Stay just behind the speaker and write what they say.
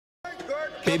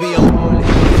Baby, I'm holding.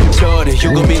 Shorty,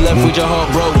 you gon' be left with your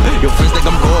heart broke. Your friends think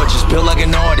I'm gorgeous, built like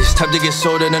an artist. Time to get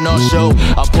sold in an art show.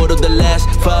 I pulled up the last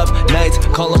 5 nights,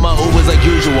 calling my Ubers like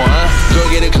usual, huh? Girl,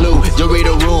 get a clue, you'll read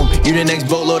a room. You the next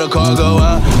boatload of cargo,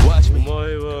 huh? Watch me.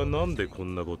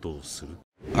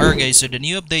 Alright guys, so the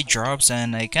new update drops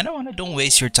and I kinda wanna don't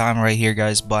waste your time right here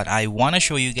guys, but I wanna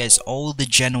show you guys all the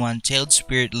Gen 1 tailed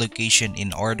spirit location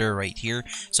in order right here.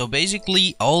 So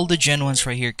basically all the Gen 1s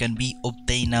right here can be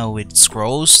obtained now with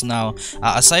scrolls. Now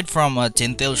aside from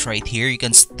tin tails right here, you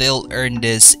can still earn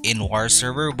this in war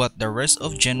server, but the rest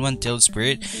of Gen 1 tailed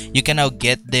spirit you can now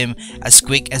get them as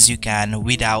quick as you can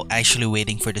without actually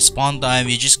waiting for the spawn time.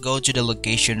 You just go to the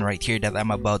location right here that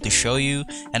I'm about to show you,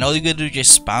 and all you gotta do is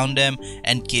just spawn them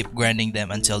and keep grinding them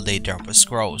until they drop a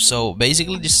scroll. So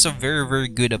basically this is a very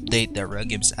good update that Riot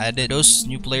Games added. Those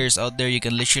new players out there, you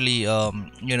can literally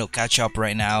you know, catch up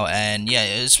right now, and yeah,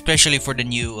 especially for the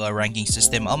new ranking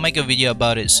system. I'll make a video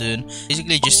about it soon.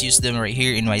 Basically just use them right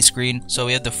here in my screen. So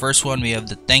we have the first one, we have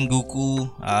the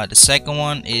Tengoku, the second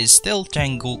one is still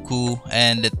Tengoku,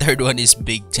 and the third one is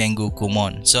Big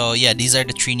Tengokumon. So yeah, these are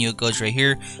the 3 new codes right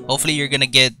here. Hopefully you're gonna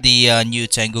get the new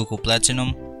Tengoku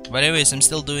Platinum. But anyways, I'm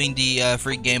still doing the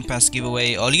free game pass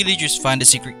giveaway. All you gotta do is just find the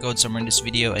secret code somewhere in this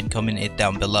video and comment it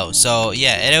down below. So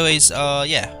yeah, anyways,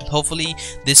 yeah, hopefully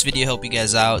this video helped you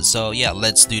guys out. So yeah,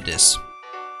 let's do this.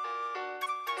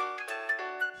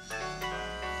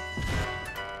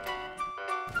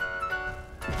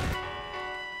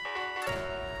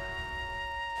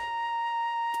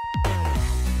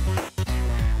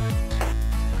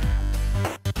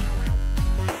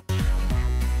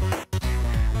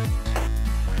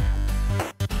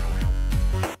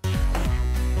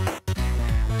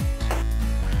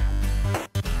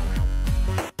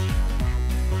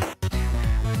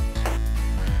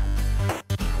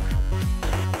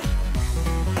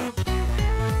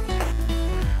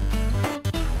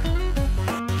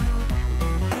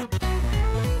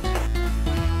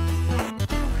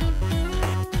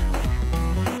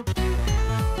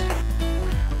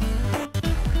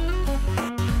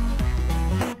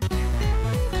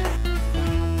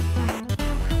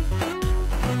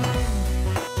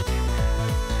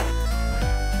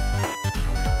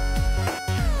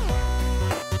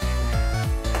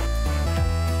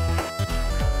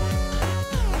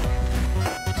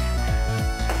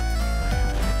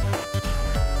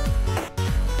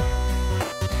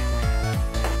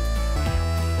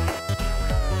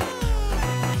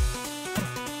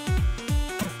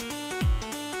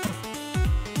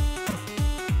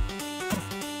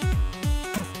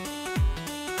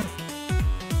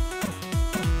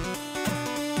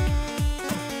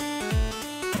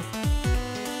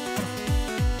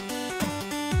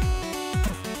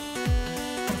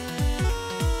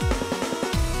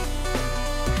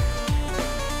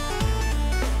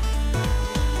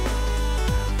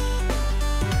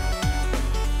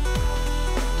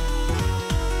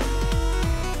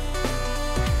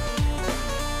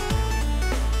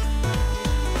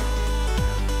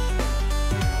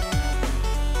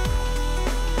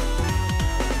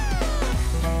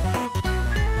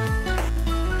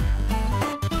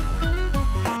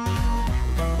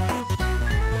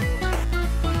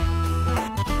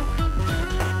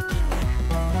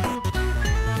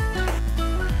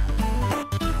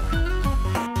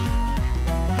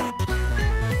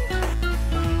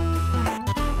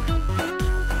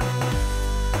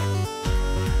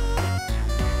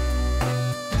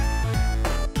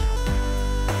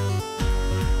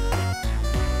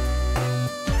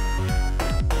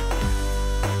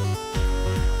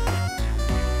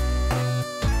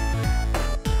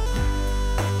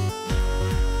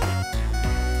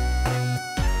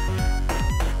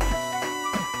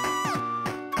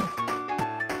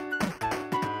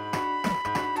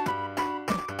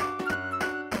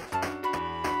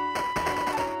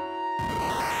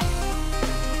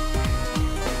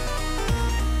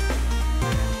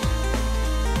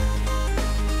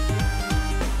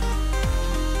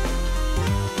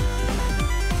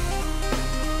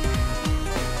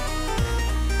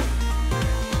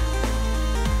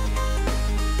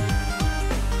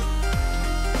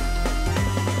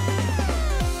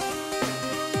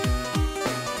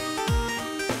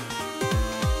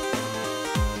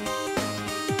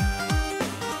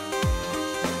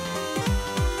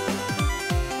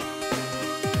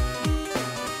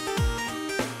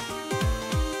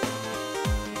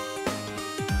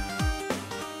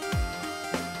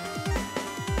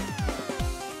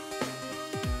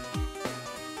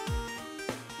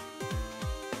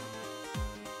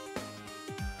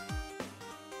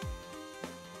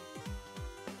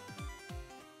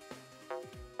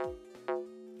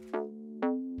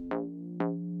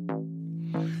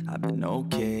 I've been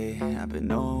okay,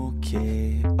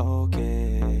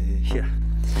 okay, yeah.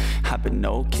 I've been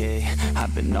okay,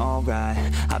 I've been alright.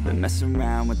 I've been messing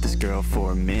around with this girl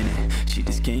for a minute. She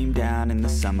just came down in the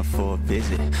summer for a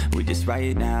visit. We just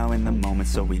right now in the moment,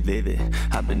 so we live it.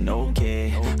 I've been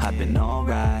okay, I've been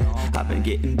alright. I've been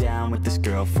getting down with this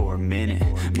girl for a minute.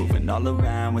 Moving all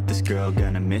around with this girl,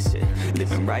 gonna miss it.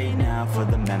 Living right now for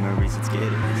the memories, let's get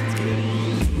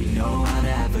it. We know how to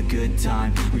have a good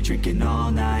time. We drinking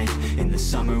all night in the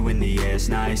summer when the air's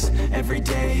nice. Every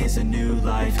day is a new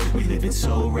life, we live it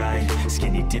so right.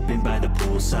 Skinny dipping by the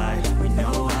poolside. We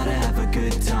know how to have a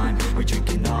good time. We're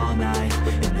drinking all night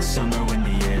in the summer when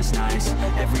the air's nice.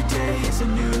 Every day is a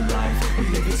new life, we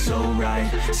live it so right.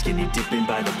 Skinny dipping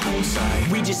by the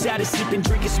poolside. We just had a sipping,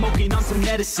 drinking, smoking on some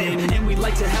medicine. And we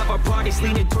like to have our parties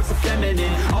leaning towards the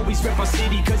feminine. Always rep our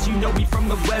city cause you know we from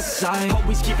the west side.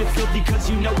 Always keep it filthy cause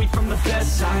you know we from the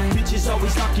best side. Bitches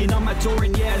always knocking on my door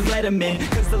and yeah, let them in.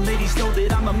 Cause the ladies know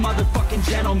that I'm a motherfucking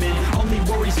gentleman. Only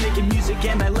worries making music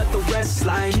and I let the rest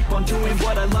slide. Keep on doing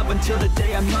what I love until the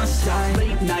day I must die.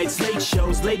 Late nights, late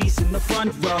shows, ladies in the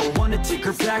front row. Wanna take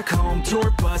her back home,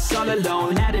 tour bus all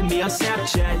alone. Adding me on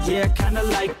Snapchat, yeah, kinda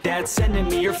like that. Sending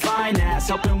me your fine ass,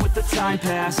 helping with the time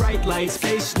pass. Bright lights,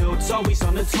 face notes, always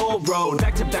on the toll road.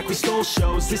 Back to back we stole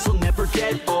shows, this'll never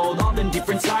get old. All in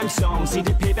different time zones, need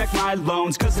to pay back my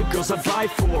loans. Cause the girls I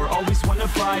vibe for, always wanna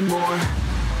buy more.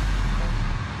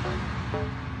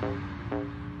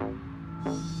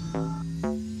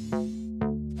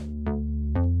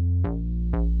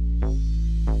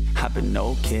 I've been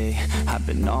okay, I've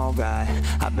been alright.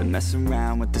 I've been messing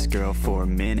around with this girl for a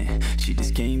minute. She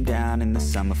just came down in the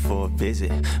summer for a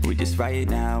visit. We just right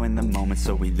now in the moment,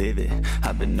 so we live it.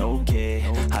 I've been okay,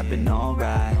 I've been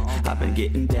alright. I've been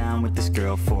getting down with this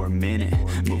girl for a minute.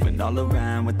 Moving all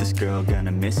around with this girl,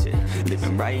 gonna miss it.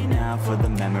 Living right now for the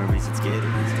memories, let's get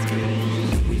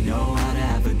it. We know how to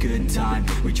have a good time.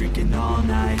 We're drinking all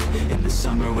night in the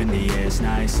summer when the air's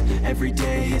nice. Every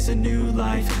day is a new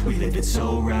life, we live it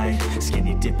so right.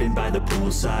 Skinny dipping by the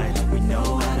poolside. We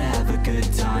know how to have a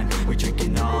good time. We're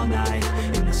drinking all night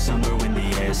in the summer when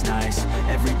the air's nice.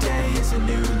 Every day is a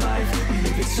new life, we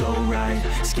live it so right.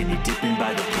 Skinny dipping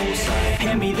by the poolside.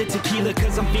 Hand me the tequila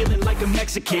cause I'm feeling like a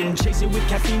Mexican. Chase it with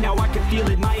caffeine, now I can feel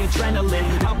it, my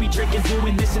adrenaline. I'll be drinking,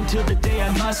 doing this until the day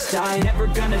I must die. Never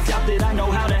gonna doubt that I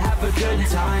know how to have a good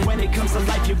time. When it comes to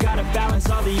life you gotta balance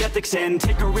all the ethics and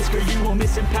take a risk or you will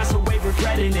miss and pass away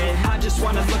regretting it. I just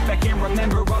wanna look back and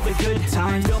remember all the good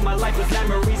times. Fill my life with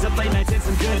memories of late nights and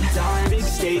some good times. Big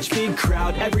stage, big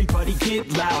crowd, everybody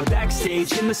get loud.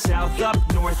 Backstage in the south, up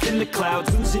north in the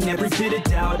clouds. Losing every bit of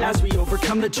doubt as we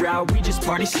overcome the drought. We just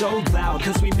party so loud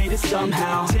cause we made it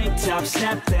somehow. Tank top,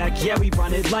 snap back, yeah we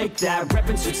run it like that.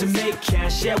 Reppin' suits to make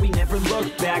cash, yeah we never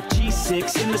look back.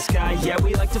 G6 in the sky, yeah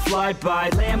we like to fly by.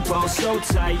 Lambo so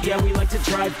tight, yeah we like to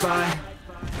drive by.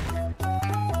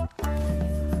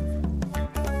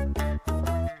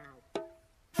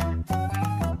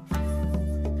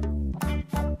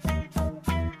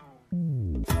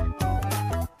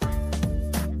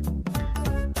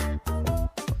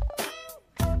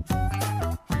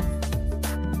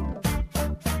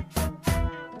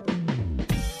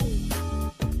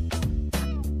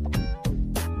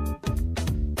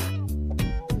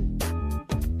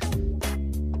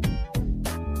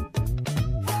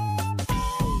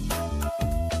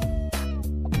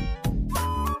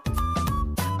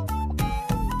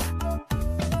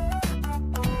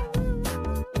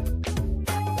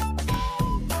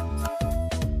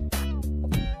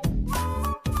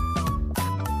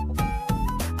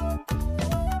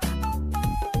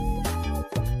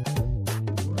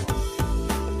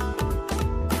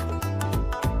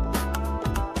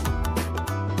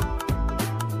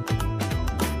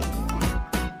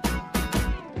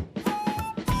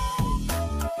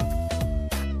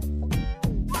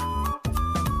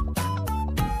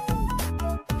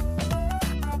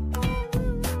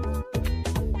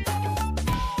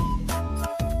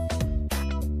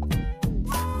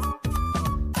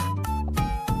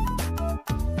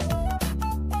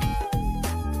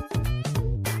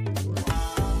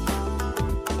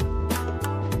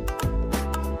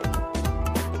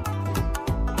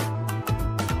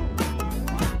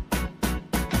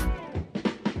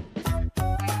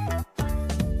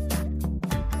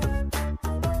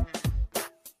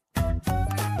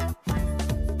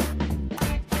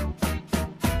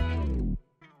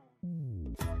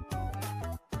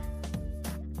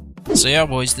 So yeah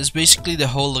boys, this is basically the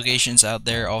whole locations out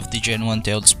there of the Gen 1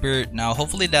 Tailed Spirit. Now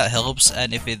hopefully that helps,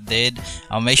 and if it did,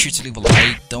 make sure to leave a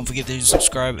like, don't forget to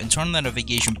subscribe, and turn the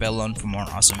notification bell on for more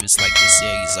awesome videos like this.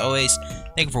 Yeah, as always,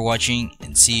 thank you for watching,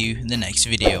 and see you in the next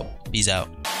video. Peace out.